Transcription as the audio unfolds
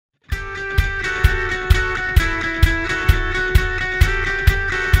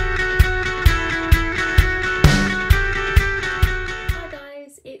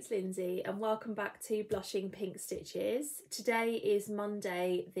Lindsay and welcome back to Blushing Pink Stitches. Today is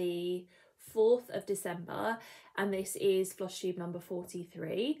Monday the 4th of December and this is Flosstube number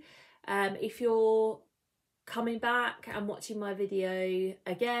 43. If you're coming back and watching my video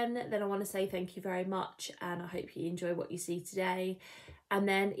again, then I want to say thank you very much and I hope you enjoy what you see today. And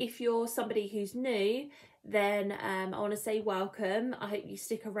then if you're somebody who's new, then I want to say welcome. I hope you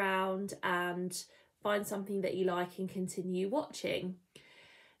stick around and find something that you like and continue watching.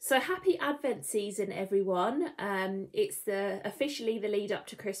 So happy Advent season, everyone. It's officially the lead up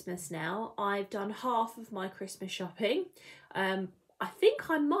to Christmas now. I've done half of my Christmas shopping. I think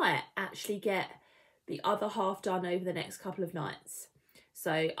I might actually get the other half done over the next couple of nights.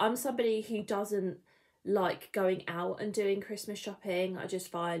 So I'm somebody who doesn't like going out and doing Christmas shopping. I just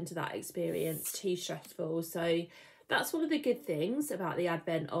find that experience too stressful. So that's one of the good things about the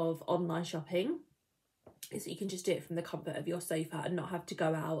advent of online shopping, is that you can just do it from the comfort of your sofa and not have to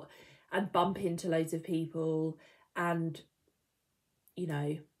go out and bump into loads of people and, you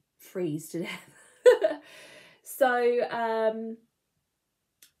know, freeze to death. So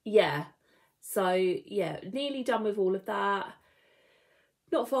yeah, nearly done with all of that.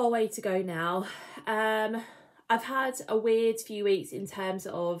 Not far away to go now. I've had a weird few weeks in terms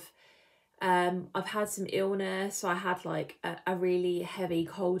of I've had some illness. So I had like a really heavy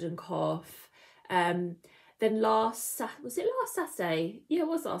cold and cough. Then was it last Saturday? Yeah, it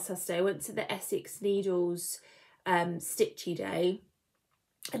was last Saturday. I went to the Essex Needles Stitchy day.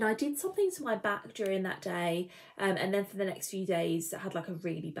 And I did something to my back during that day. And then for the next few days, I had like a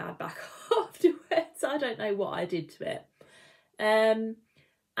really bad back afterwards. I don't know what I did to it. Yeah,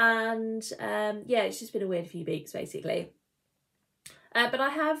 it's just been a weird few weeks basically. But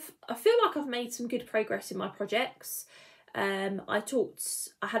I feel like I've made some good progress in my projects. I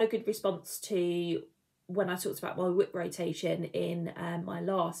had a good response to when I talked about my whip rotation in my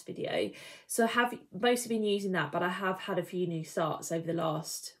last video. So I have mostly been using that, but I have had a few new starts over the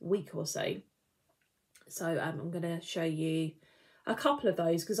last week or so. So I'm going to show you a couple of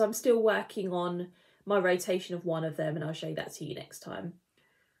those because I'm still working on my rotation of one of them and I'll show that to you next time.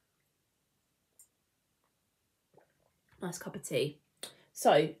 Nice cup of tea.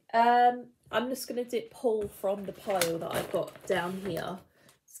 So I'm just going to pull from the pile that I've got down here.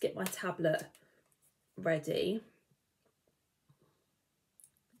 Let's get my tablet ready.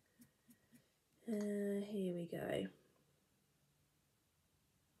 Here we go.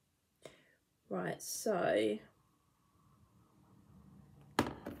 Right, so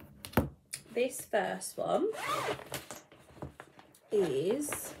this first one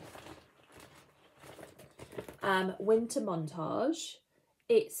is Winter Montage.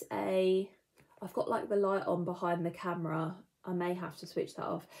 It's I've got like the light on behind the camera. I may have to switch that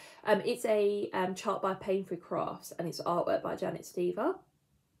off. It's a chart by Painful Crafts and it's artwork by Janet Stever.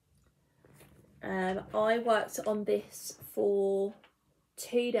 I worked on this for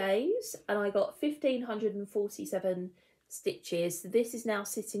 2 days and I got 1,547 stitches. So this is now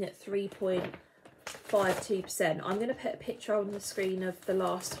sitting at 3.52%. I'm going to put a picture on the screen of the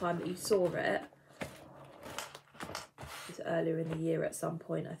last time that you saw it. It was earlier in the year at some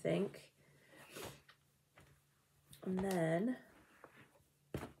point, I think. And then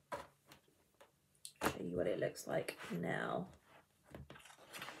show you what it looks like now.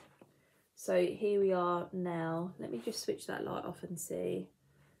 So here we are now. Let me just switch that light off and see.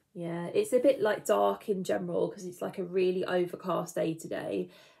 Yeah, it's a bit like dark in general because it's like a really overcast day today.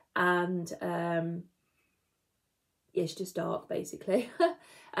 And it's just dark basically.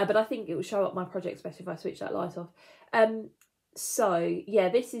 But I think it will show up my projects better if I switch that light off. So yeah,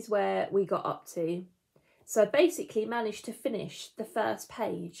 this is where we got up to. So I basically managed to finish the first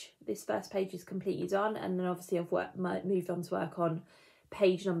page. This first page is completely done. And then obviously I've moved on to work on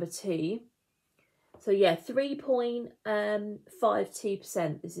page number 2. So yeah,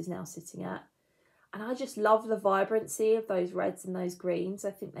 3.52% this is now sitting at. And I just love the vibrancy of those reds and those greens.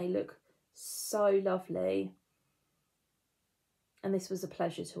 I think they look so lovely. And this was a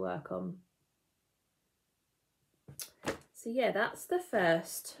pleasure to work on. So yeah, that's the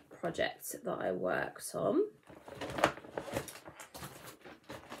first project that I worked on.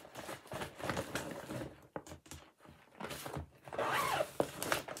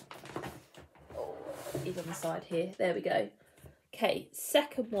 Oh, he's on the side here. There we go. Okay,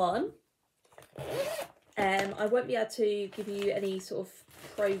 second one. I won't be able to give you any sort of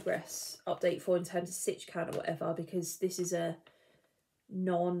progress update for in terms of stitch count or whatever because this is a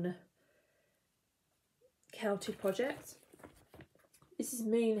non-counted project. This is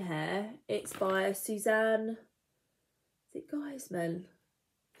Moon Hare. It's by Suzanne, is it Gyseman?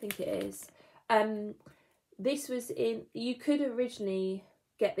 I think it is. This was in, you could originally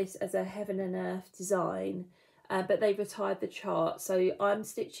get this as a heaven and earth design, but they retired the chart. So I'm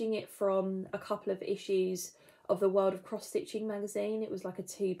stitching it from a couple of issues of the World of Cross Stitching magazine. It was like a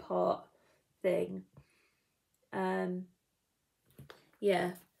 2-part thing.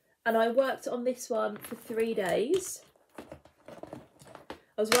 Yeah, and I worked on this one for 3 days.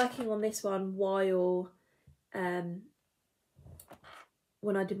 I was working on this one while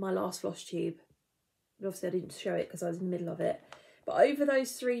when I did my last Flosstube. Obviously I didn't show it because I was in the middle of it. But over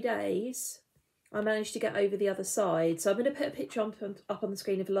those 3 days, I managed to get over the other side. So I'm going to put a picture up on the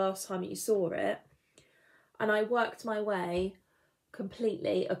screen of the last time that you saw it. And I worked my way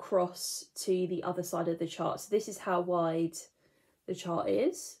completely across to the other side of the chart. So this is how wide the chart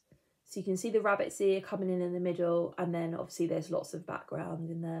is. So you can see the rabbit's ear coming in the middle, and then obviously there's lots of background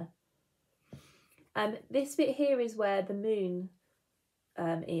in there. This bit here is where the moon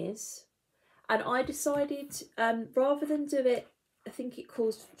is. And I decided, rather than do it, I think it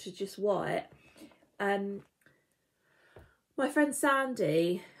calls to just white, my friend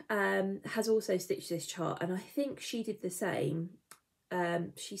Sandy has also stitched this chart, and I think she did the same.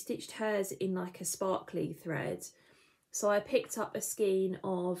 She stitched hers in like a sparkly thread. So I picked up a skein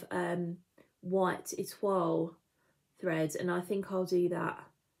of white Etoile thread, and I think I'll do that.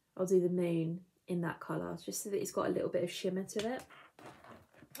 I'll do the moon in that colour, just so that it's got a little bit of shimmer to it.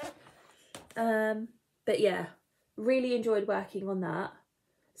 But yeah, really enjoyed working on that.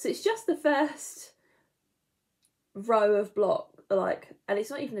 So it's just the first row of block, like, and it's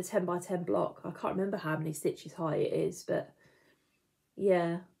not even a 10 by 10 block. I can't remember how many stitches high it is, but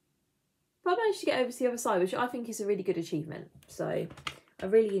yeah. But I managed to get over to the other side, which I think is a really good achievement. So I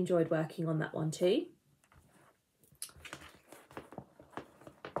really enjoyed working on that one too.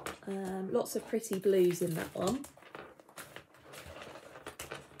 Lots of pretty blues in that one.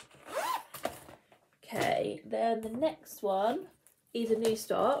 Okay, then the next one is a new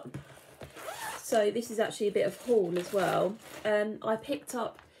start. So this is actually a bit of haul as well. I picked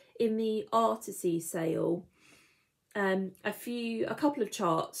up in the Odyssey sale a couple of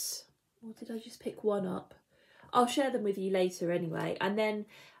charts. Or did I just pick one up? I'll share them with you later anyway. And then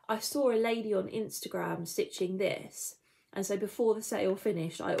I saw a lady on Instagram stitching this. And so before the sale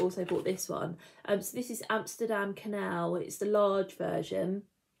finished, I also bought this one. So this is Amsterdam Canal. It's the large version.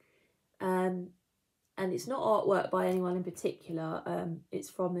 And it's not artwork by anyone in particular.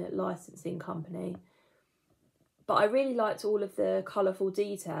 It's from the licensing company. But I really liked all of the colourful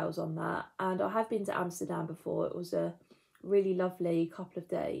details on that. And I have been to Amsterdam before. It was a really lovely couple of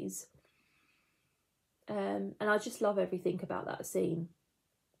days. And I just love everything about that scene.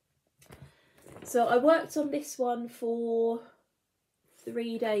 So I worked on this one for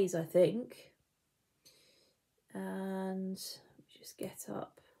 3 days, I think. And just get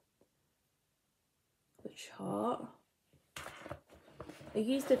up the chart. I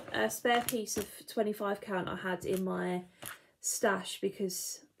used a spare piece of 25 count I had in my stash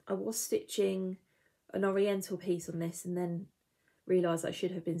because I was stitching an Oriental piece on this and then realised I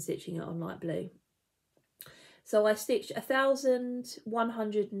should have been stitching it on light blue. So I stitched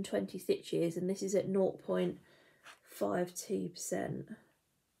 1,120 stitches, and this is at 0.52%.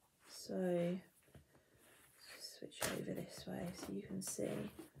 So switch over this way so you can see.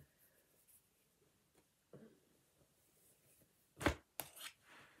 Okay,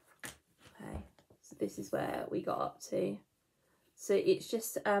 so this is where we got up to. So it's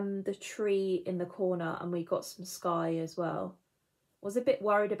just the tree in the corner, and we got some sky as well. Was a bit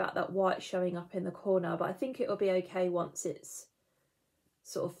worried about that white showing up in the corner, but I think it'll be okay once it's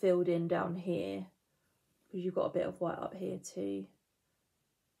sort of filled in down here, because you've got a bit of white up here too.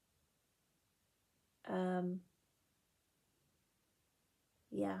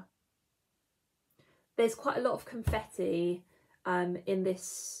 Yeah. There's quite a lot of confetti in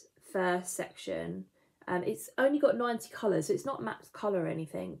this first section. It's only got 90 colours, so it's not max colour or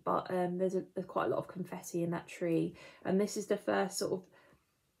anything, but there's quite a lot of confetti in that tree. And this is the first sort of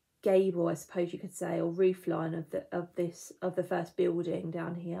gable, I suppose you could say, or roof line of the first building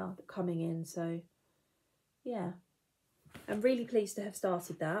down here coming in. So yeah, I'm really pleased to have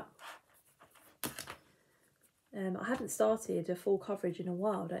started that. I haven't started a full coverage in a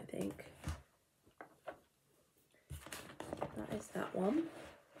while, I don't think. That is that one.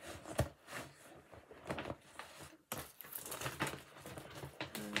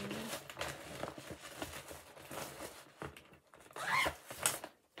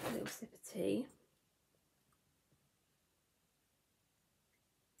 Tea.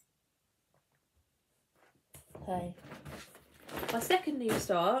 Okay, my second new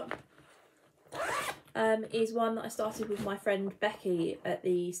start is one that I started with my friend Becky at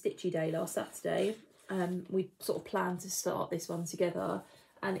the Stitchy Day last Saturday. We sort of planned to start this one together,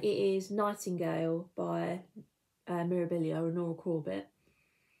 and it is Nightingale by Mirabilia or Nora Corbett.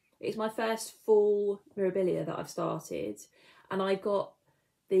 It's my first full Mirabilia that I've started, and I got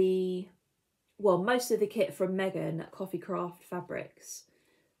most of the kit from Megan at Coffee Craft Fabrics,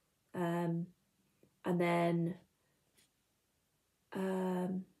 and then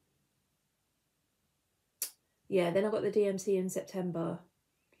then I got the DMC in September,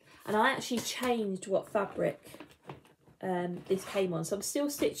 and I actually changed what fabric this came on, so I'm still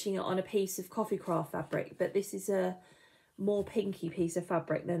stitching it on a piece of Coffee Craft fabric, but this is a more pinky piece of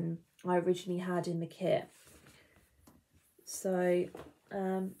fabric than I originally had in the kit. So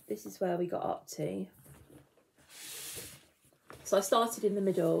this is where we got up to. So I started in the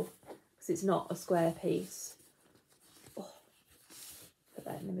middle because it's not a square piece. Oh, put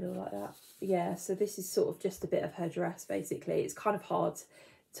that in the middle like that. Yeah, so this is sort of just a bit of her dress basically. It's kind of hard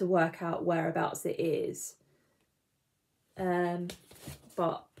to work out whereabouts it is.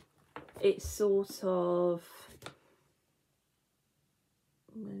 But it's sort of,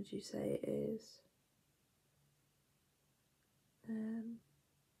 where did you say it is? I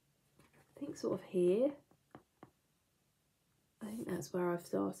think sort of here. I think that's where I've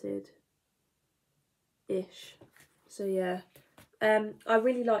started ish. So yeah, I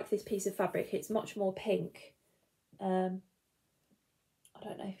really like this piece of fabric. It's much more pink. I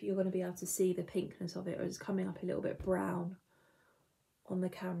don't know if you're going to be able to see the pinkness of it, or it's coming up a little bit brown on the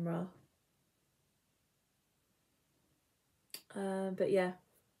camera. But yeah,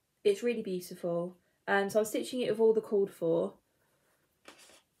 it's really beautiful. So I'm stitching it with all the called for,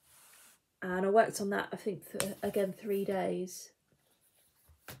 and I worked on that, I think, for, again, 3 days.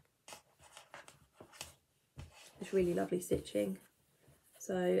 It's really lovely stitching.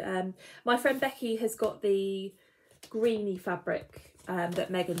 So my friend Becky has got the greeny fabric that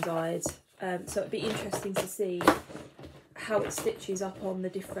Megan dyed, so it'd be interesting to see how it stitches up on the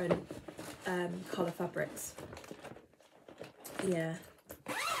different colour fabrics. Yeah,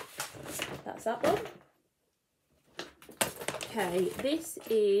 that's that one. Okay, this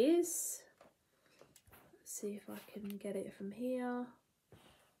is, let's see if I can get it from here.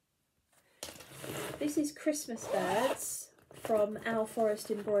 This is Christmas Birds from Our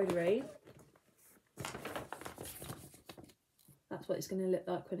Forest Embroidery. That's what it's going to look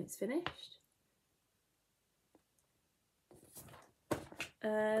like when it's finished.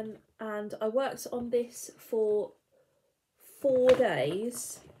 And I worked on this for 4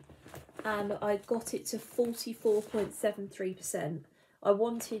 days, and I got it to 44.73%. I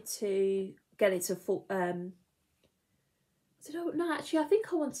wanted to get it to full, no, actually, I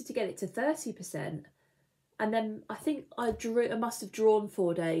think I wanted to get it to 30%. And then I think I must have drawn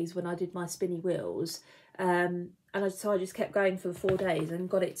 4 days when I did my spinny wheels. So I just kept going for the 4 days and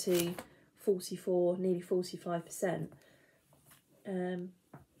got it to 44, nearly 45%.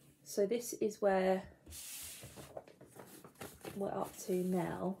 So this is where we're up to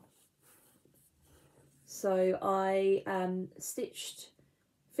now. So I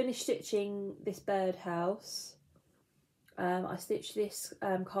finished stitching this birdhouse. I stitched this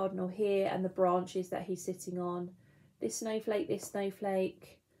cardinal here and the branches that he's sitting on. This snowflake, this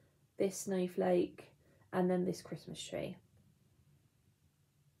snowflake, this snowflake, and then this Christmas tree.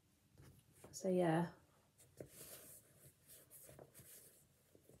 So yeah,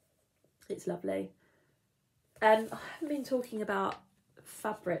 it's lovely. I haven't been talking about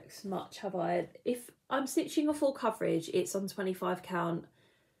fabrics much, have I? If I'm stitching a full coverage, it's on 25 count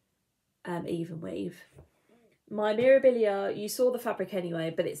even weave. My Mirabilia, you saw the fabric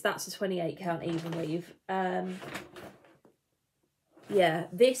anyway, but that's a 28 count even weave. Yeah,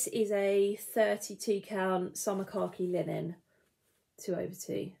 this is a 32 count summer khaki linen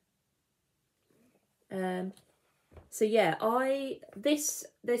 2/2. So yeah, there's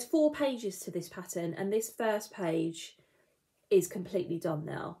 4 pages to this pattern, and this first page is completely done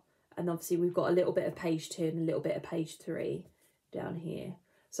now. And obviously we've got a little bit of page 2 and a little bit of page 3 down here.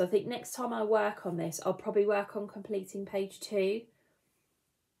 So I think next time I work on this, I'll probably work on completing page 2.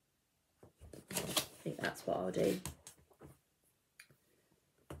 I think that's what I'll do.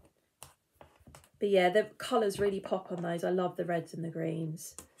 But yeah, the colours really pop on those. I love the reds and the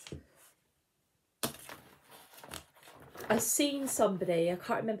greens. I've seen somebody, I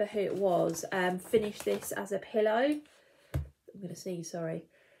can't remember who it was, finish this as a pillow. I'm going to sneeze, sorry.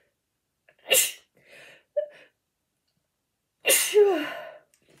 Oh,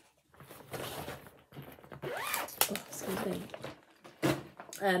 excuse me.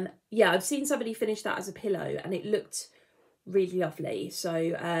 Yeah, I've seen somebody finish that as a pillow and it looked really lovely. So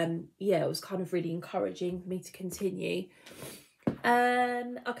yeah, it was kind of really encouraging for me to continue.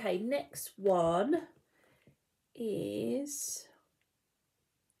 Okay, next one is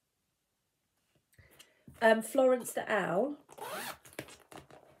Florence the Owl.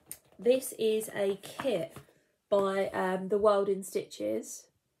 This is a kit by The World in Stitches.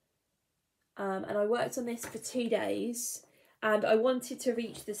 And I worked on this for 2 days. And I wanted to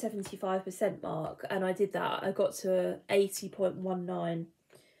reach the 75% mark. And I did that. I got to 80.19%.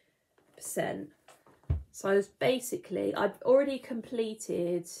 So I was basically, I'd already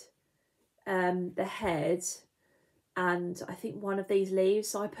completed the head and I think one of these leaves.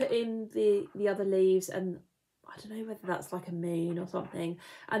 So I put in the other leaves, and I don't know whether that's like a moon or something.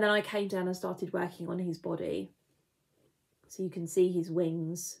 And then I came down and started working on his body. So you can see his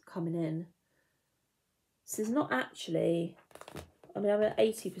wings coming in. So there's not actually, I mean, I'm at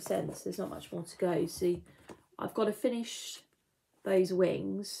 80%, so there's not much more to go. So I've got to finish those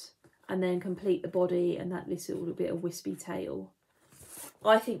wings and then complete the body and that little bit of wispy tail.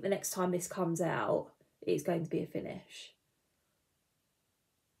 I think the next time this comes out, it's going to be a finish.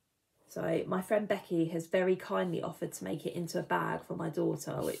 So my friend Becky has very kindly offered to make it into a bag for my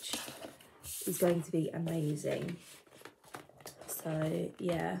daughter, which is going to be amazing. So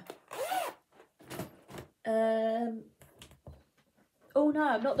yeah. Oh no,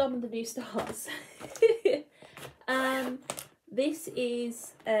 I'm not done with the new starts. This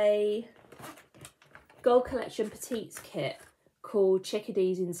is a Gold Collection Petites kit called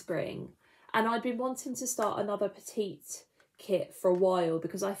Chickadees in Spring, and I'd been wanting to start another petite kit for a while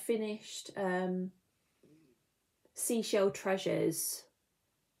because I finished Seashell Treasures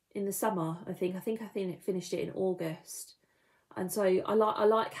in the summer. I think I finished it in August, and so I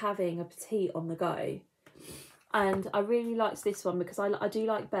like having a petite on the go. And I really liked this one because I do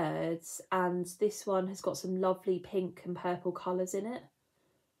like birds, and this one has got some lovely pink and purple colours in it.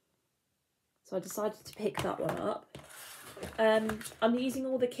 So I decided to pick that one up. I'm using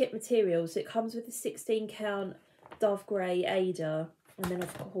all the kit materials. It comes with a 16 count Dove Grey Ada, and then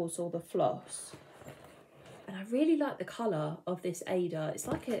of course all the floss. And I really like the colour of this Ada. It's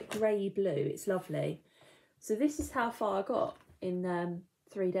like a grey blue. It's lovely. So this is how far I got in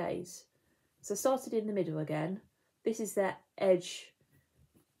 3 days. So I started in the middle again. This is the edge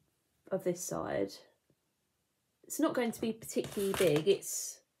of this side. It's not going to be particularly big.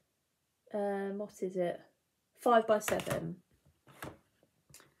 It's, what is it? 5 by 7.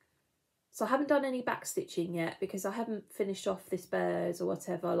 So I haven't done any back stitching yet because I haven't finished off this bird or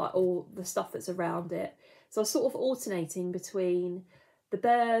whatever, like all the stuff that's around it. So I was sort of alternating between the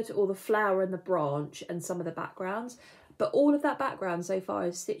bird or the flower and the branch and some of the backgrounds. But all of that background so far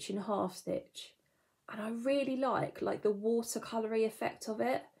is stitch and half stitch. And I really like the watercolour-y effect of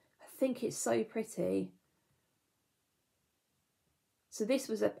it. I think it's so pretty. So this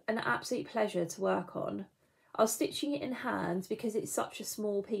was an absolute pleasure to work on. I was stitching it in hand because it's such a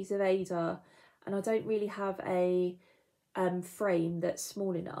small piece of Ada and I don't really have a frame that's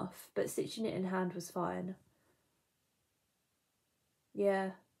small enough, but stitching it in hand was fine.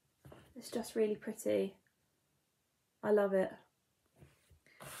 Yeah, it's just really pretty. I love it.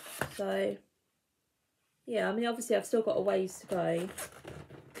 So, yeah, I mean, obviously I've still got a ways to go,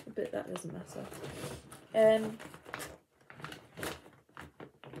 but that doesn't matter.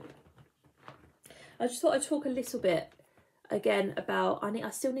 I just thought I'd talk a little bit again about,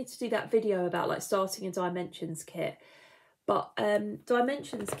 I still need to do that video about like starting a Dimensions kit. But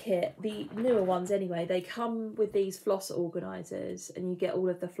Dimensions kit, the newer ones anyway, they come with these floss organisers and you get all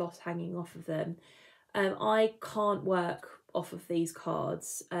of the floss hanging off of them. I can't work off of these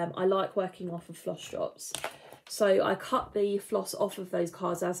cards. I like working off of floss drops. So I cut the floss off of those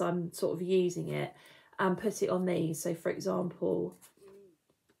cards as I'm sort of using it and put it on these. So for example,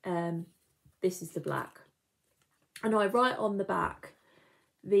 this is the black. And I write on the back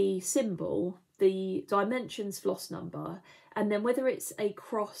the symbol, the Dimensions floss number, and then whether it's a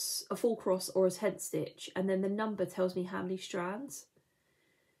cross, a full cross or a tent stitch, and then the number tells me how many strands.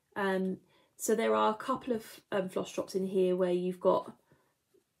 So there are a couple of floss drops in here where you've got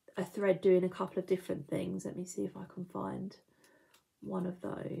a thread doing a couple of different things. Let me see if I can find one of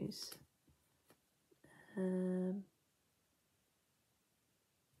those.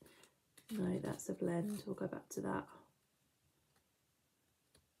 No, that's a blend. We'll go back to that.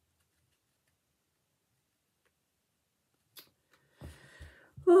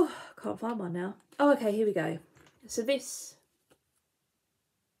 Oh, can't find one now. Oh, okay, here we go. So this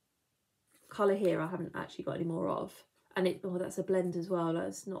colour here I haven't actually got any more of. And that's a blend as well.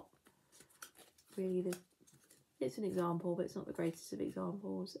 That's not really it's an example, but it's not the greatest of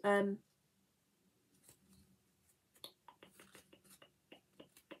examples. That's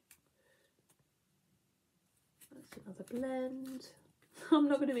another blend. I'm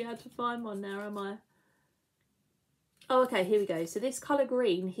not going to be able to find one now, am I? Oh, okay, here we go. So this colour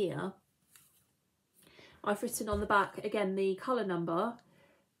green here, I've written on the back, again, the colour number.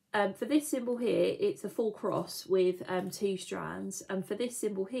 For this symbol here, it's a full cross with 2 strands. And for this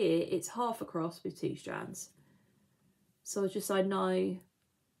symbol here, it's half a cross with 2 strands. So just I know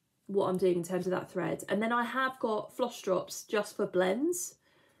what I'm doing in terms of that thread. And then I have got floss drops just for blends.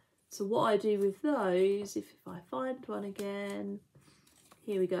 So what I do with those, if I find one again,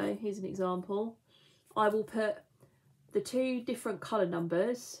 here we go, here's an example. I will put the 2 different colour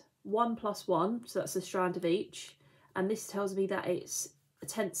numbers, 1 + 1, so that's a strand of each, and this tells me that it's a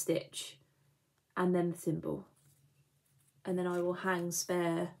 10th stitch, and then the symbol. And then I will hang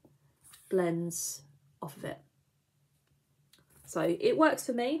spare blends off of it. So it works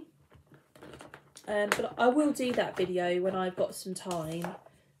for me, but I will do that video when I've got some time.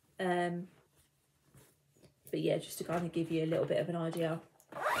 But yeah, just to kind of give you a little bit of an idea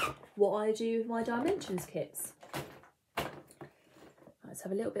what I do with my dimensions kits. Let's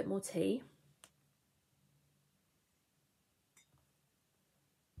have a little bit more tea.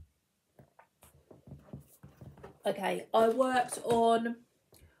 Okay, I worked on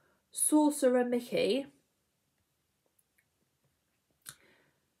Sorcerer Mickey.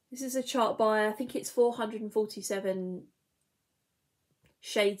 This is a chart by, I think it's 447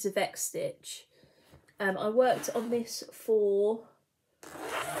 shades of X stitch. I worked on this for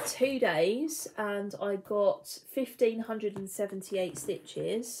 2 days and I got 1,578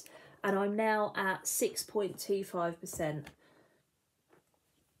 stitches, and I'm now at 6.25%.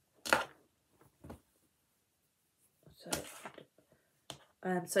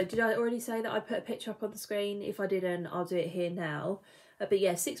 So did I already say that I put a picture up on the screen? If I didn't, I'll do it here now. But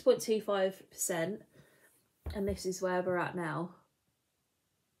yeah, 6.25%, and this is where we're at now.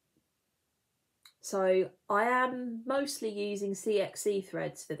 So I am mostly using CXC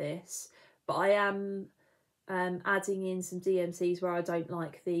threads for this, but I am adding in some DMCs where I don't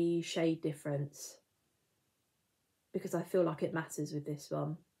like the shade difference, because I feel like it matters with this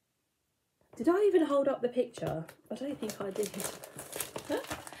one. Did I even hold up the picture? I don't think I did.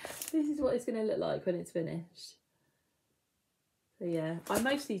 This is what it's going to look like when it's finished. So yeah, I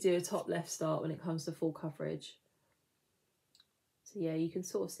mostly do a top left start when it comes to full coverage. So yeah, you can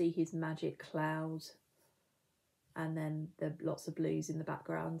sort of see his magic cloud and then the lots of blues in the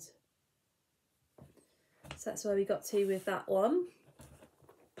background. So that's where we got to with that one.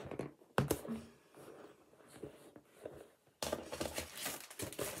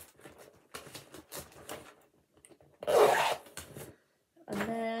 And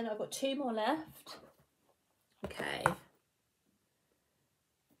then I've got 2 more left. Okay.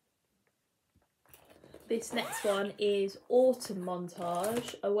 This next one is Autumn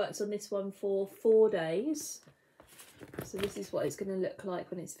Montage. I worked on this one for 4 days. So this is what it's going to look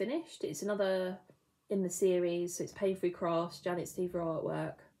like when it's finished. It's another in the series. So it's Pain Free Crafts, Janet Stever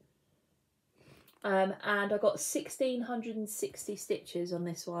artwork. And I got 1,660 stitches on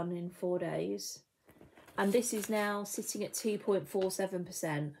this one in 4 days. And this is now sitting at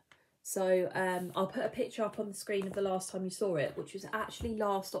 2.47%. So I'll put a picture up on the screen of the last time you saw it, which was actually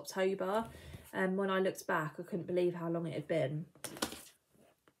last October. And when I looked back, I couldn't believe how long it had been.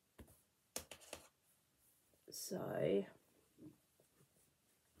 So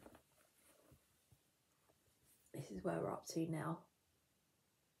this is where we're up to now.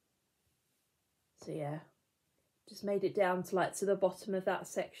 So yeah, just made it down to like to the bottom of that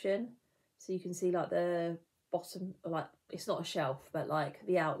section. So you can see like the bottom, like it's not a shelf, but like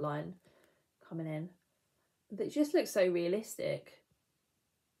the outline coming in. It just looks so realistic.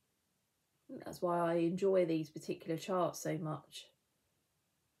 That's why I enjoy these particular charts so much.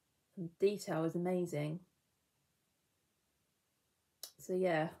 And detail is amazing. So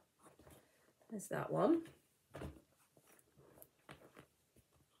yeah, there's that one.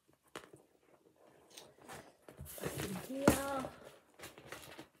 Back in here.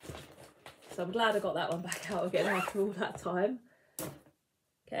 So I'm glad I got that one back out again after all that time.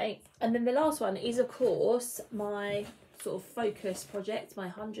 Okay, and then the last one is of course my sort of focus project, my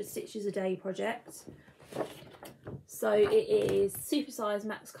 100 stitches a day project. So it is Supersize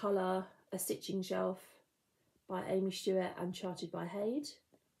Max Colour, a stitching shelf by Amy Stewart and charted by Hare.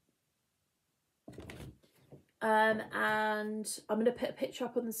 And I'm going to put a picture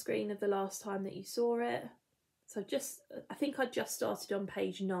up on the screen of the last time that you saw it. So I think I just started on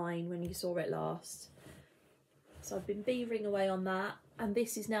page 9 when you saw it last. So I've been beavering away on that, and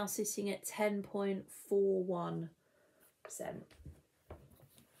this is now sitting at 10.41%.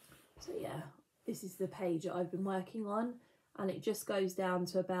 So yeah, this is the page that I've been working on, and it just goes down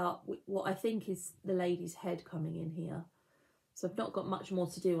to about what I think is the lady's head coming in here. So I've not got much more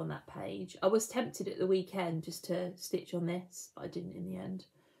to do on that page. I was tempted at the weekend just to stitch on this, but I didn't in the end.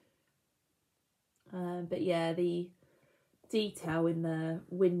 But yeah, the detail in the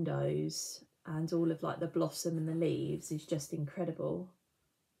windows and all of like the blossom and the leaves is just incredible.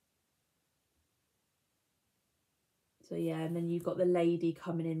 So yeah, and then you've got the lady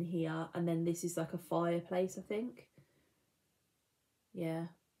coming in here, and then this is like a fireplace, I think. Yeah.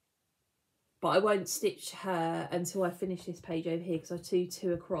 But I won't stitch her until I finish this page over here, because I do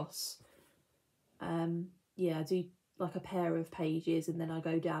 2 across. Yeah, I do like a pair of pages and then I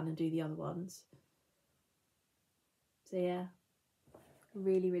go down and do the other ones. So yeah,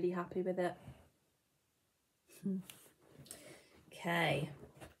 really, really happy with it. Okay,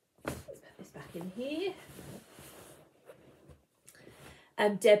 let's put this back in here.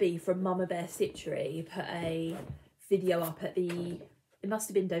 Debbie from Mama Bear Stitchery put a video up at it must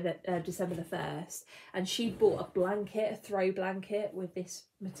have been December the 1st, and she bought a blanket, a throw blanket with this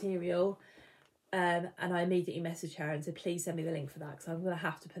material. And I immediately messaged her and said, please send me the link for that, because I'm going to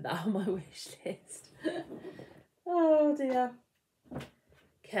have to put that on my wish list. Oh dear.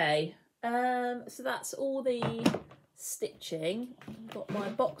 Okay, so that's all the stitching. I've got my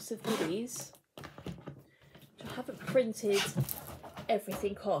box of goodies, which I haven't printed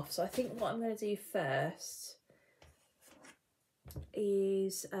everything off. So I think what I'm going to do first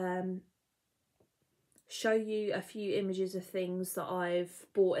is show you a few images of things that I've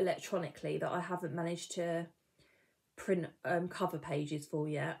bought electronically that I haven't managed to print cover pages for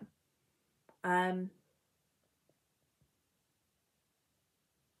yet.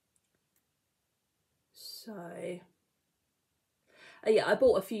 Yeah, I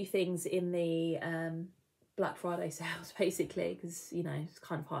bought a few things in the Black Friday sales, basically, because, you know, it's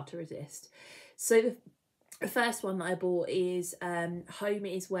kind of hard to resist. So the first one that I bought is Home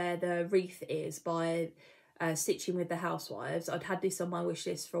Is Where the Wreath Is by Stitching with the Housewives. I'd had this on my wish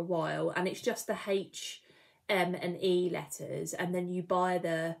list for a while, and it's just the H, M and E letters, and then you buy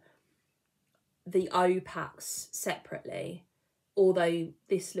the O packs separately, although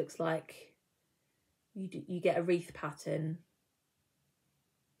this looks like you get a wreath pattern,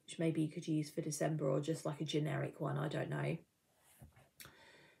 which maybe you could use for December, or just like a generic one, I don't know.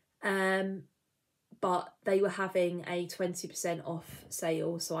 But they were having a 20% off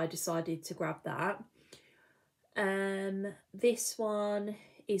sale, so I decided to grab that. This one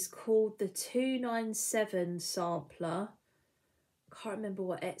is called the 297 Sampler. Can't remember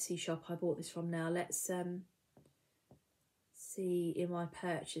what Etsy shop I bought this from now. Let's see in my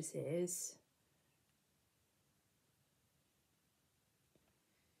purchases.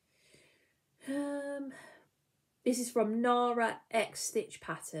 This is from Nara X Stitch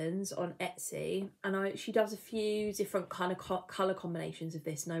Patterns on Etsy, and she does a few different kind of colour combinations of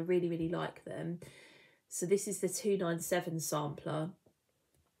this, and I really, really like them. So this is the 297 Sampler,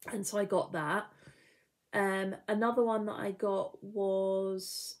 and so I got that. Another one that I got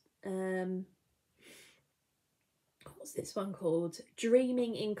was what's this one called?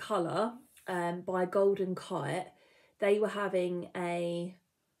 Dreaming in Colour by Golden Kite. They were having a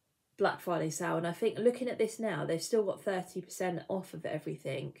Black Friday sale, and I think looking at this now, they've still got 30% off of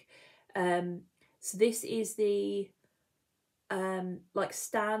everything. So this is the like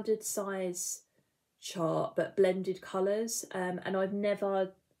standard size chart but blended colours, and I've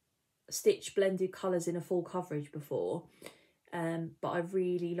never stitched blended colours in a full coverage before, but I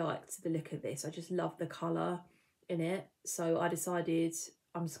really liked the look of this. I just love the colour in it, so I decided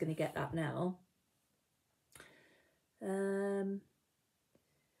I'm just going to get that now.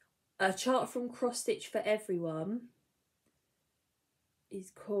 A chart from Cross Stitch for Everyone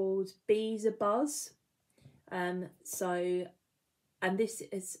is called Bees a Buzz. And this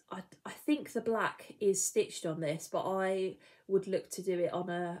is, I think the black is stitched on this, but I would look to do it on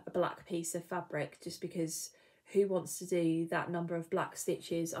a black piece of fabric, just because who wants to do that number of black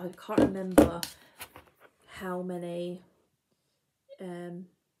stitches? I can't remember how many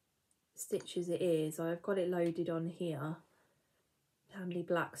stitches it is. I've got it loaded on here. How many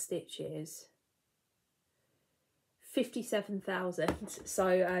black stitches? 57,000. So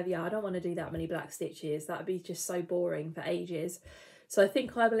yeah, I don't want to do that many black stitches. That would be just so boring for ages. So I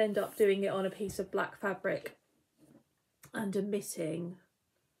think I will end up doing it on a piece of black fabric and omitting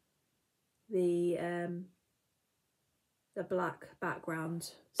the black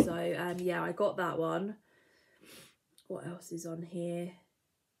background. So yeah, I got that one. What else is on here?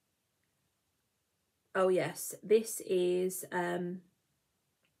 Oh yes, this is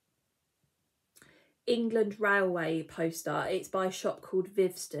England Railway poster. It's by a shop called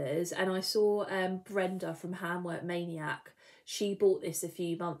Vivsters, and I saw Brenda from Handwork Maniac. She bought this a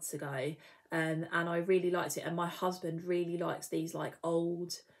few months ago, and I really liked it, and my husband really likes these like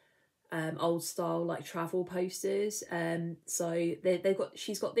old old style like travel posters. So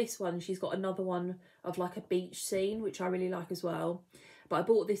she's got this one, she's got another one of like a beach scene, which I really like as well. But I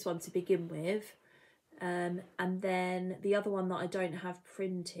bought this one to begin with. And then the other one that I don't have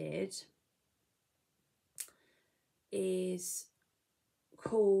printed is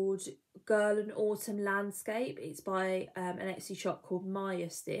called Girl and Autumn Landscape. It's by an Etsy shop called Maya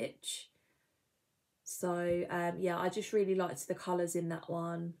Stitch. So yeah, I just really liked the colours in that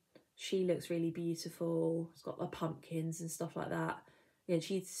one. She looks really beautiful. It's got the pumpkins and stuff like that. Yeah,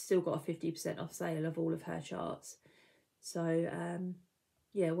 she's still got a 50% off sale of all of her charts. So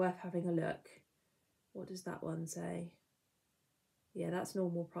yeah, worth having a look. What does that one say? Yeah, that's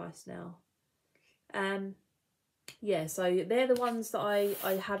normal price now. Yeah, so they're the ones that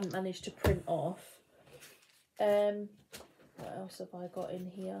I hadn't managed to print off. What else have I got in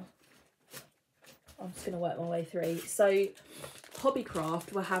here? I'm just going to work my way through. So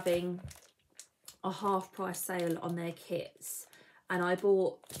Hobbycraft were having a half price sale on their kits, and I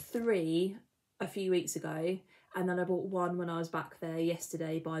bought 3 a few weeks ago, and then I bought 1 when I was back there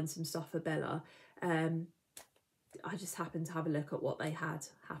yesterday buying some stuff for Bella. I just happened to have a look at what they had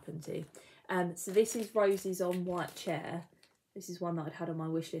happened to. So this is Roses on White Chair. This is one that I'd had on my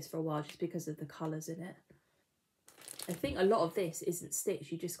wish list for a while just because of the colours in it. I think a lot of this isn't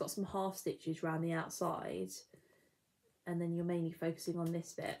stitched. You just got some half stitches around the outside, and then you're mainly focusing on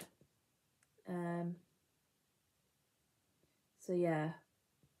this bit. So yeah,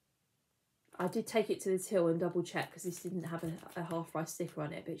 I did take it to the till and double check because this didn't have a half price sticker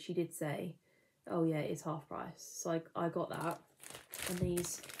on it, but she did say, oh yeah, it is half price. So I got that. And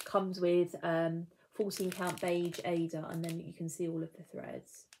these comes with 14 count beige Ada, and then you can see all of the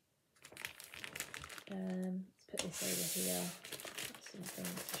threads. Let's put this over here. That's something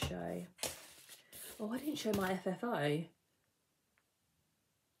to show. Oh, I didn't show my FFO.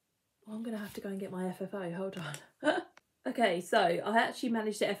 Oh, I'm going to have to go and get my FFO. Hold on. Okay, so I actually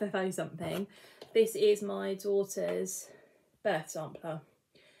managed to FFO something. This is my daughter's birth sampler.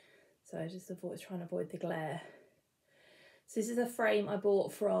 So I just trying to avoid the glare. So this is a frame I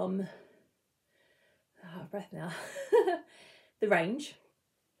bought from, out of breath now, the Range.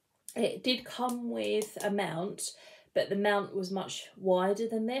 It did come with a mount, but the mount was much wider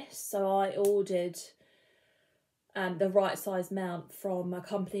than this. So I ordered the right size mount from a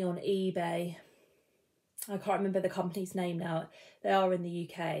company on eBay. I can't remember the company's name now. They are in the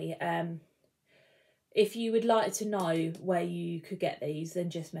UK. If you would like to know where you could get these, then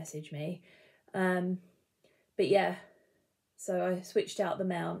just message me. But yeah, so I switched out the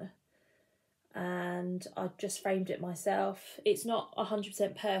mount and I just framed it myself. It's not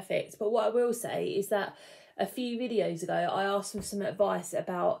 100% perfect, but what I will say is that a few videos ago I asked for some advice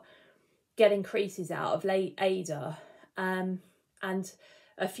about getting creases out of Ada, and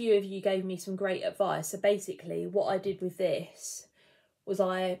a few of you gave me some great advice. So basically what I did with this was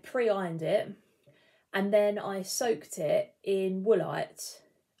I pre-ironed it, and then I soaked it in woolite,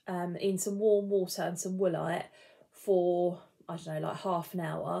 in some warm water and some woolite for, I don't know, like half an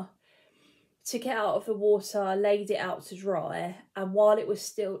hour. Took it out of the water, laid it out to dry, and while it was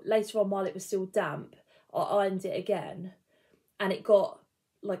still, later on while it was still damp, I ironed it again, and it got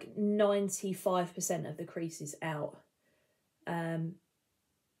like 95% of the creases out.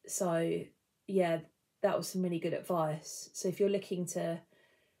 So yeah, that was some really good advice. So if you're looking to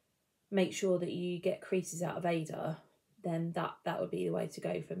make sure that you get creases out of Ada, then that would be the way to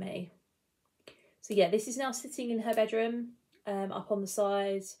go for me. So yeah, this is now sitting in her bedroom, up on the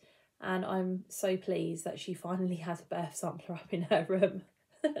side, and I'm so pleased that she finally has a birth sampler up in her room.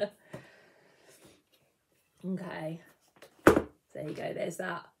 Okay, so there you go, there's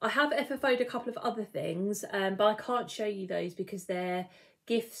that. I have FFO'd a couple of other things, but I can't show you those because they're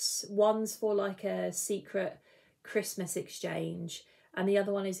gifts. One's for like a secret Christmas exchange, and the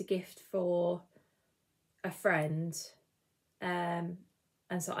other one is a gift for a friend, and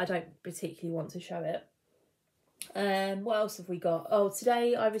so I don't particularly want to show it. What else have we got? Oh,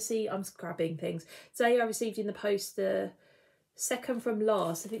 today I received, I'm grabbing things. Today I received in the post the second from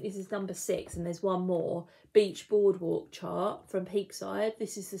last, I think this is number 6, and there's one more, Beach Boardwalk chart from Peakside.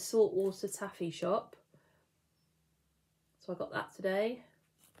 This is the Saltwater Taffy shop. So I got that today.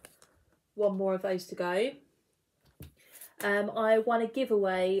 One more of those to go. I won a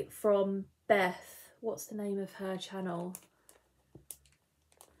giveaway from Beth. What's the name of her channel?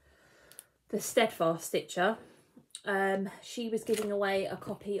 The Steadfast Stitcher. She was giving away a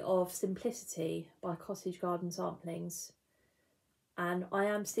copy of Simplicity by Cottage Garden Samplings, and I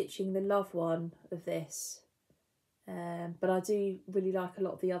am stitching the love one of this, but I do really like a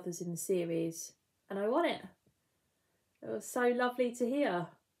lot of the others in the series, and I won it. It was so lovely to hear.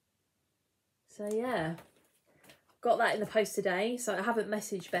 So yeah, got that in the post today. So I haven't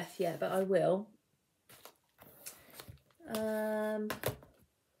messaged Beth yet, but I will.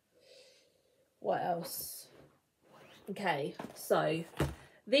 What else? Okay, so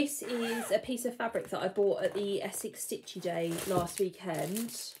this is a piece of fabric that I bought at the Essex Stitchy Day last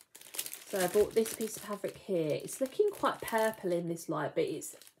weekend. So I bought this piece of fabric here. It's looking quite purple in this light, but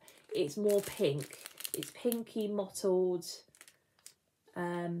it's more pink. It's pinky mottled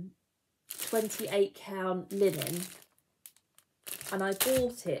 28 count linen, and I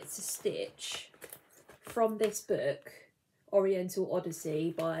bought it to stitch from this book, Oriental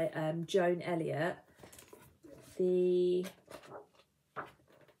Odyssey by Joan Elliott. Where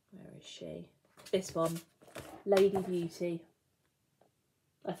is she? This one, Lady Beauty.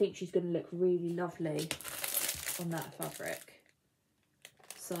 I think she's going to look really lovely on that fabric.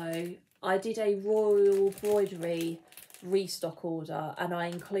 So I did a Royal Embroidery restock order, and I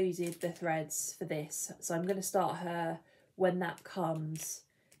included the threads for this. So I'm going to start her when that comes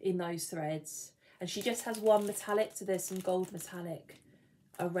in those threads. And she just has one metallic, so there's some gold metallic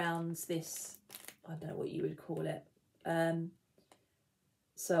around this, I don't know what you would call it.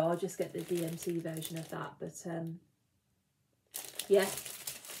 So I'll just get the DMC version of that. But yeah,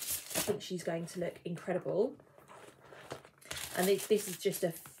 I think she's going to look incredible. And this is just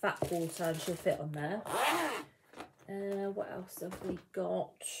a fat quarter and she'll fit on there. What else have we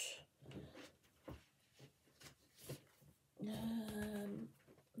got? I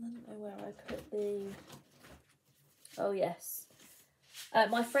don't know where I put the... Oh, yes.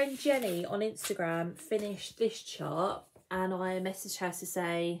 My friend Jenny on Instagram finished this chart, and I messaged her to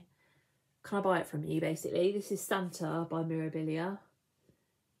say, can I buy it from you, basically? This is Santa by Mirabilia,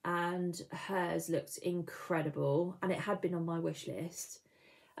 and hers looked incredible, and it had been on my wish list.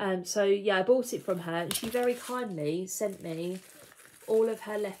 So yeah, I bought it from her, and she very kindly sent me all of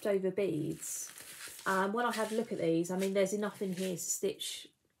her leftover beads. When I had a look at these, I mean, there's enough in here to stitch,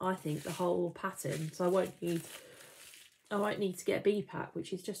 I think, the whole pattern. So I won't need to get a bead pack,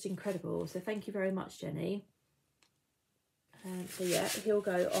 which is just incredible. So thank you very much, Jenny. So yeah, he'll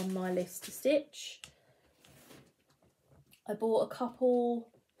go on my list to stitch. I bought a couple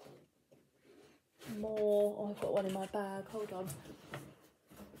more. Oh, I've got one in my bag. Hold on.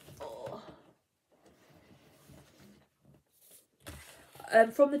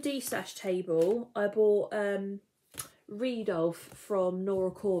 From the D-stash table, I bought Rudolph from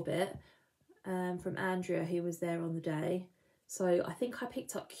Nora Corbett, from Andrea, who was there on the day. So I think I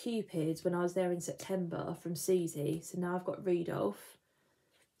picked up Cupids when I was there in September from Susie. So now I've got Rudolph.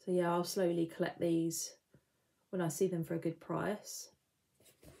 So yeah, I'll slowly collect these when I see them for a good price.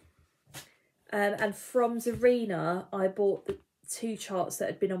 And from Zarina, I bought the 2 charts that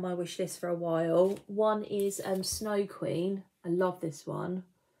had been on my wish list for a while. One is Snow Queen. I love this one.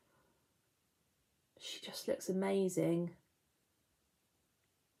 She just looks amazing.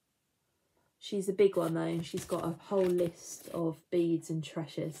 She's a big one though, and she's got a whole list of beads and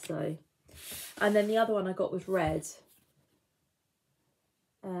treasures. So, and then the other one I got was red.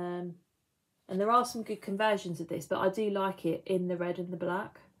 And there are some good conversions of this, but I do like it in the red and the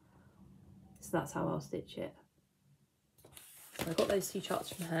black. So that's how I'll stitch it. So I got those 2 charts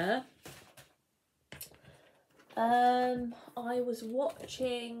from her. I was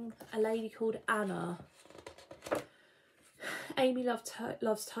watching a lady called Anna. Amy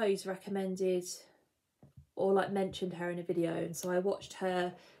Loves Toes recommended or like mentioned her in a video, and so I watched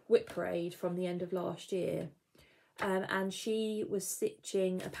her whip parade from the end of last year. And she was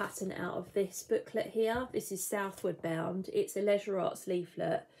stitching a pattern out of this booklet here. This is Southward bound. It's a leisure arts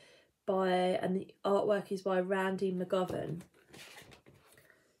leaflet and the artwork is by Randy McGovern.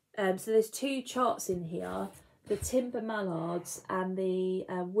 So there's 2 charts in here, the Timber Mallards and the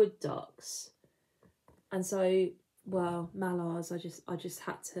Woodducks. And so, well, Mallards, I just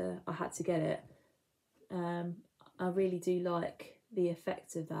had to get it. I really do like the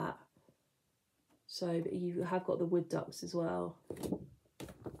effect of that. So you have got the Woodducks as well.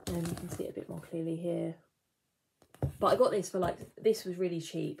 And you can see it a bit more clearly here. But I got this for this was really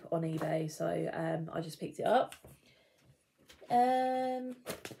cheap on eBay, so I just picked it up.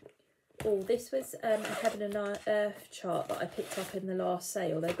 Oh, this was a Heaven and Earth chart that I picked up in the last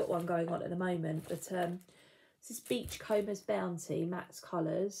sale. They've got one going on at the moment, but this is Beachcomber's Bounty, Max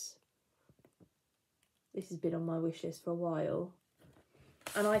Colours. This has been on my wish list for a while.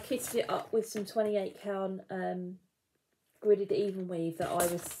 And I kitted it up with some 28 count gridded even weave that I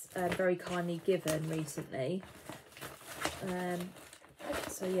was very kindly given recently.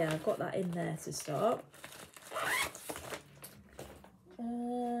 So yeah, I've got that in there to start.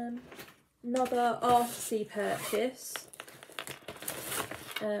 Another Artsy purchase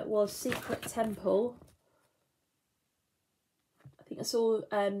was Secret Temple. I think I saw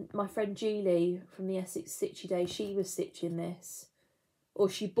my friend Julie from the Essex Stitchy Day, she was stitching this. Or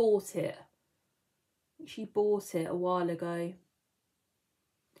she bought it. She bought it a while ago.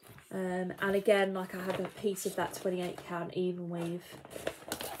 And again, like, I have a piece of that 28 count even weave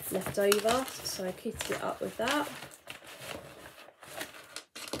left over, so I kitted it up with that.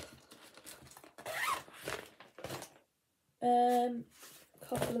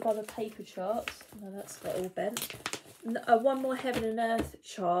 Couple of other paper charts. No, that's got all bent. One more Heaven and Earth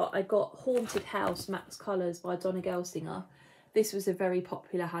chart. I got Haunted House Max Colours by Donna Gelsinger. This was a very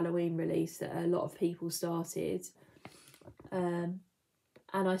popular Halloween release that a lot of people started. And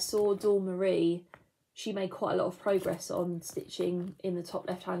I saw Dawn Marie, she made quite a lot of progress on stitching in the top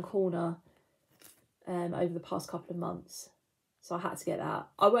left hand corner over the past couple of months. So I had to get that.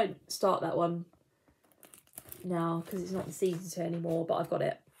 I won't start that one now because it's not the season to anymore, but I've got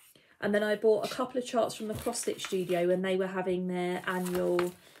it. And then I bought a couple of charts from the Cross Stitch Studio when they were having their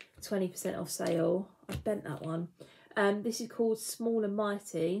annual 20% off sale. I bent that one. This is called Small and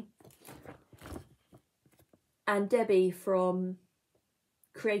Mighty. And Debbie from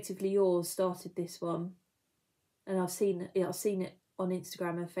Creatively Yours started this one. And I've seen it on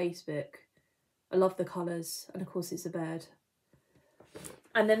Instagram and Facebook. I love the colours, and of course it's a bird.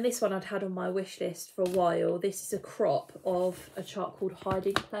 And then this one I'd had on my wish list for a while. This is a crop of a chart called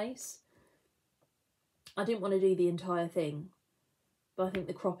Hiding Place. I didn't want to do the entire thing, but I think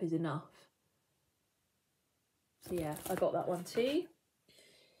the crop is enough. So yeah, I got that one too.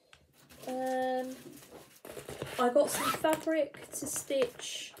 I got some fabric to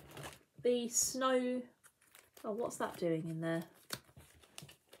stitch the snow. Oh, what's that doing in there?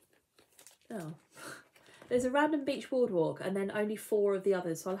 Oh. There's a random beach boardwalk and then only 4 of the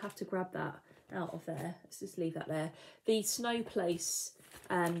others, so I'll have to grab that out of there. Let's just leave that there. The Snow Place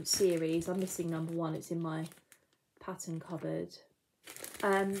series, I'm missing number 1. It's in my pattern cupboard.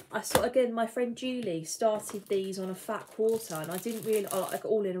 I saw, again, my friend Julie started these on a fat quarter, and I didn't realise, like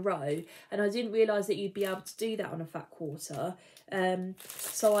all in a row, and I didn't realise that you'd be able to do that on a fat quarter.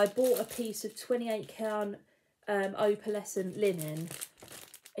 So I bought a piece of 28 count opalescent linen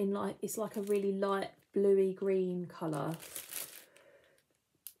in it's like a really light bluey green colour.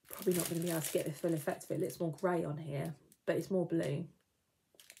 Probably not going to be able to get the full effect of it. It looks more grey on here, but it's more blue.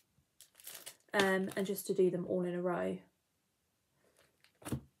 And just to do them all in a row.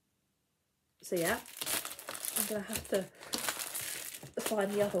 So yeah, I'm going to have to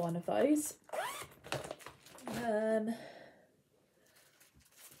find the other one of those.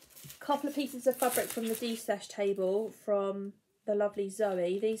 Couple of pieces of fabric from the D-stash table from the lovely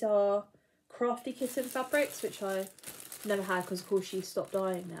Zoe. These are Crafty Kitten fabrics, which I never had because of course she stopped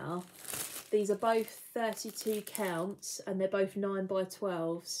dyeing now. These are both 32 counts and they're both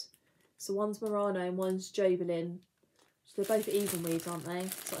 9x12s. So one's Murano and one's Jobelin. So they're both even weaves, aren't they?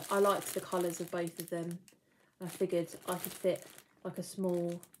 So I liked the colours of both of them. I figured I could fit like a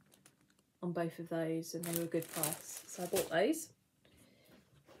small on both of those and they were a good price. So I bought those.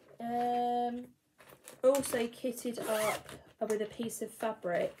 Also kitted up with a piece of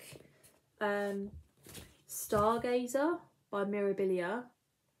fabric. Stargazer by Mirabilia.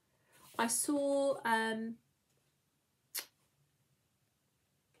 I saw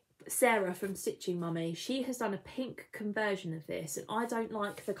Sarah from Stitching Mummy. She has done a pink conversion of this, and I don't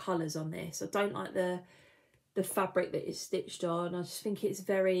like the colours on this. I don't like the fabric that it's stitched on. I just think it's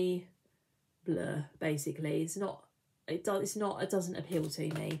very blur. Basically, it doesn't appeal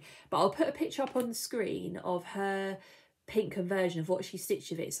to me. But I'll put a picture up on the screen of her pink conversion of what she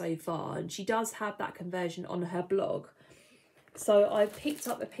stitched of it so far, and she does have that conversion on her blog. So I picked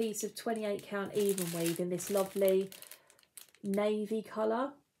up a piece of 28 count even weave in this lovely navy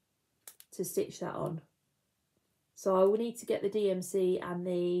colour to stitch that on. So I will need to get the DMC and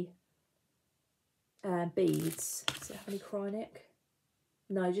the beads. Does it have any Krynic?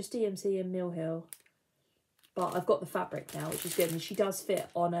 No, just DMC and Mill Hill. But I've got the fabric now, which is good, and she does fit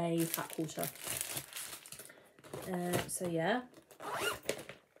on a fat quarter. So yeah,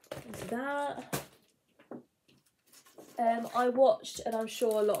 there's that. I watched, and I'm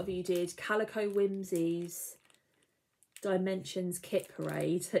sure a lot of you did, Calico Whimsy's Dimensions Kit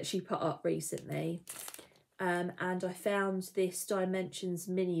Parade that she put up recently. And I found this Dimensions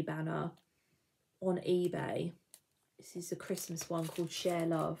mini banner on eBay. This is a Christmas one called Share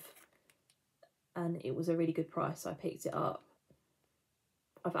Love. And it was a really good price, so I picked it up.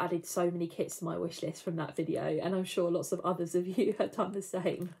 I've added so many kits to my wish list from that video, and I'm sure lots of others of you have done the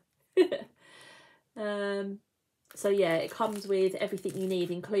same. So yeah, it comes with everything you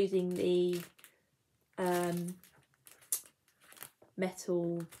need, including the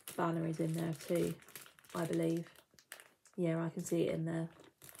metal banner is in there too, I believe. Yeah, I can see it in there.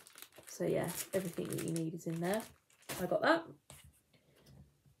 So yeah, everything that you need is in there. I got that.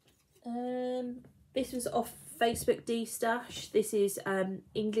 This was off Facebook D-Stash. This is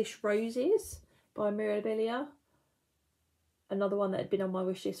English Roses by Mirabilia. Another one that had been on my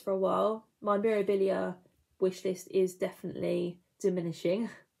wish list for a while. My Mirabilia wish list is definitely diminishing.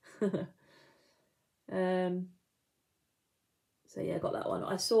 So yeah, I got that one.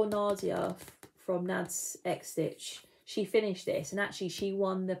 I saw Nadia from Nad's X Stitch. She finished this, and actually she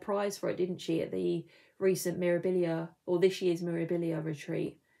won the prize for it, didn't she, at the recent Mirabilia, or this year's Mirabilia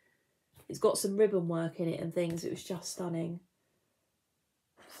retreat. It's got some ribbon work in it and things. It was just stunning.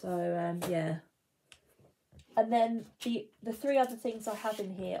 So yeah. And then the three other things I have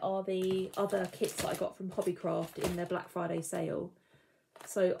in here are the other kits that I got from Hobbycraft in their Black Friday sale.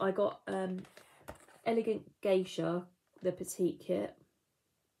 So I got Elegant Geisha, the petite kit.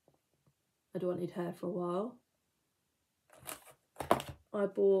 I'd wanted her for a while. I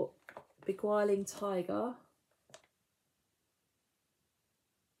bought Beguiling Tiger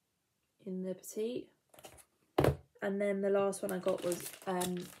in the petite. And then the last one I got was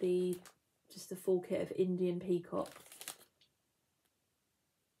just the full kit of Indian Peacock.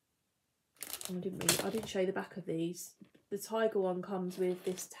 I didn't show the back of these. The tiger one comes with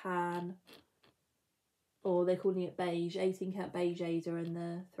this tan, or they're calling it beige, 18 count beige Ada and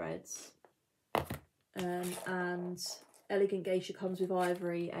the threads. And Elegant Geisha comes with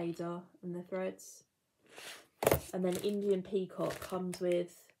ivory Ada and the threads. And then Indian Peacock comes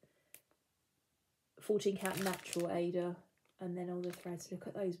with 14 count natural Ada and then all the threads. Look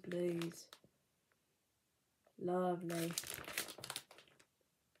at those blues. Lovely.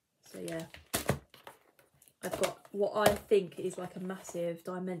 So yeah, I've got what I think is like a massive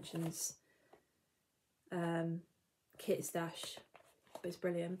Dimensions kit stash, but it's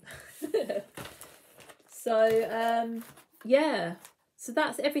brilliant. So yeah, so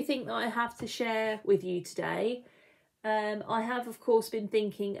that's everything that I have to share with you today. I have of course been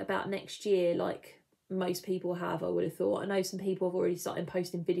thinking about next year, like most people have, I would have thought. I know some people have already started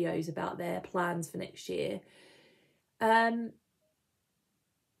posting videos about their plans for next year. I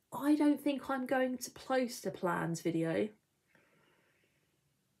don't think I'm going to post a plans video,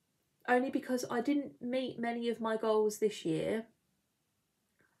 only because I didn't meet many of my goals this year,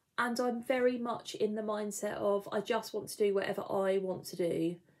 and I'm very much in the mindset of I just want to do whatever I want to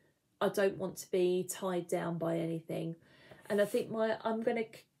do. I don't want to be tied down by anything, and I think I'm going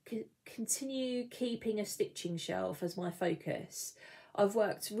to continue keeping a stitching shelf as my focus. I've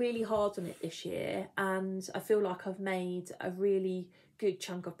worked really hard on it this year, and I feel like I've made a really good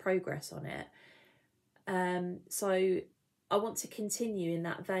chunk of progress on it. So I want to continue in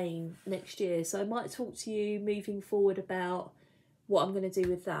that vein next year. So I might talk to you moving forward about what I'm going to do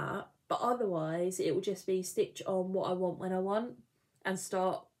with that. But otherwise, it will just be stitch on what I want when I want and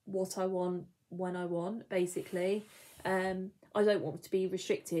start what I want when I want, basically. I don't want to be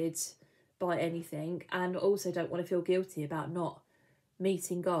restricted by anything, and also don't want to feel guilty about not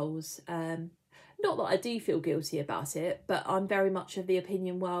meeting goals. Not that I do feel guilty about it, but I'm very much of the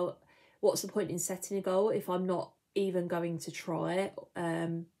opinion, well, what's the point in setting a goal if I'm not even going to try it?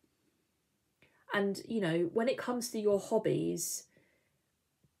 And, you know, when it comes to your hobbies,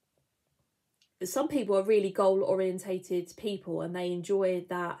 some people are really goal-orientated people and they enjoy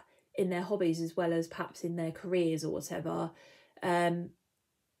that in their hobbies as well as perhaps in their careers or whatever. I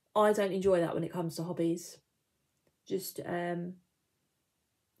don't enjoy that when it comes to hobbies. Just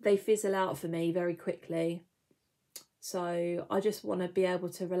they fizzle out for me very quickly. So I just want to be able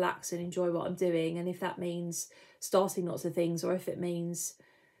to relax and enjoy what I'm doing. And if that means starting lots of things, or if it means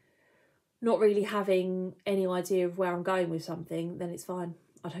not really having any idea of where I'm going with something, then it's fine.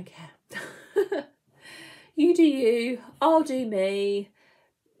 I don't care. You do you, I'll do me.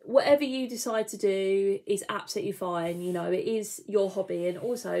 Whatever you decide to do is absolutely fine. You know, it is your hobby, and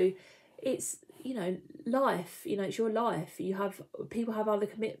also it's, you know, life. You know, it's your life. People have other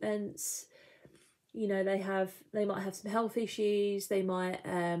commitments. You know, they might have some health issues. They might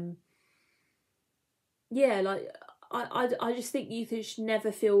yeah, like I just think you should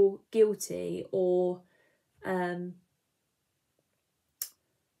never feel guilty or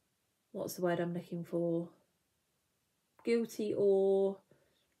what's the word I'm looking for? Guilty, or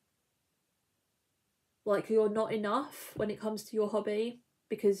like you're not enough when it comes to your hobby,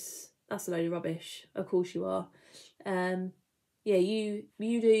 because that's a load of rubbish. Of course you are. Yeah, you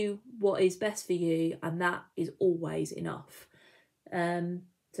do what is best for you, and that is always enough. So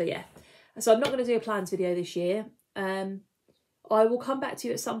yeah, so I'm not going to do a plans video this year. I will come back to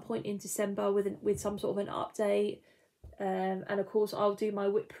you at some point in December with some sort of an update. And of course I'll do my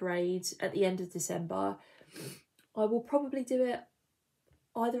whip parade at the end of December. I will probably do it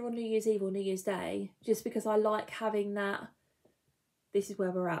either on New Year's Eve or New Year's Day, just because I like having that, this is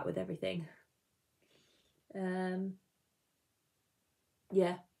where we're at with everything.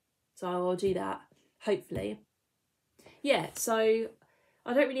 Yeah, so I'll do that, hopefully. Yeah, so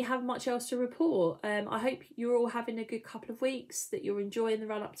I don't really have much else to report. I hope you're all having a good couple of weeks, that you're enjoying the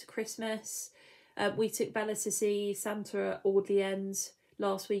run up to Christmas. We took Bella to see Santa at Audley End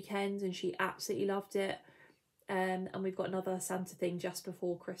last weekend and she absolutely loved it. And we've got another Santa thing just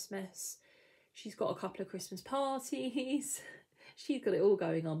before Christmas. She's got a couple of Christmas parties. She's got it all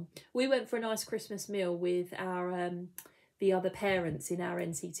going on. We went for a nice Christmas meal with our the other parents in our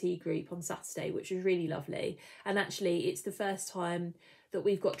NCT group on Saturday, which was really lovely. And actually it's the first time that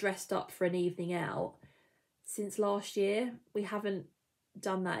we've got dressed up for an evening out since last year. We haven't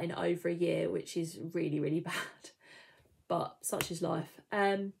done that in over a year, which is really, really bad, but such is life.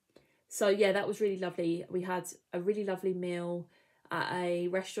 So yeah, that was really lovely. We had a really lovely meal at a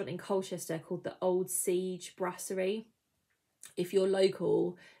restaurant in Colchester called the Old Siege Brasserie. If you're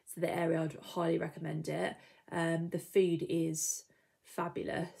local to the area, I'd highly recommend it. The food is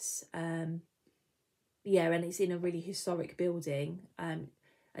fabulous. Yeah, and it's in a really historic building. And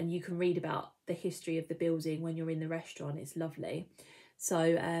you can read about the history of the building when you're in the restaurant. It's lovely. So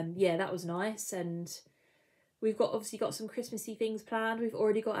yeah, that was nice. And we've obviously got some Christmassy things planned. We've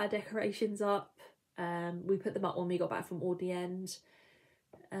already got our decorations up. We put them up when we got back from Audley End.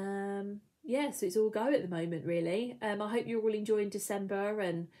 Yeah, so it's all go at the moment, really. I hope you're all enjoying December,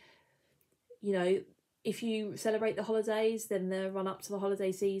 and you know, if you celebrate the holidays, then the run up to the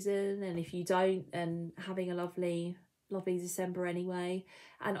holiday season, and if you don't, then having a lovely December anyway.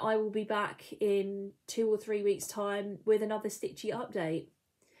 And I will be back in 2 or 3 weeks' time with another Stitchy update.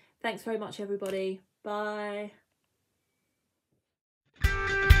 Thanks very much, everybody. Bye.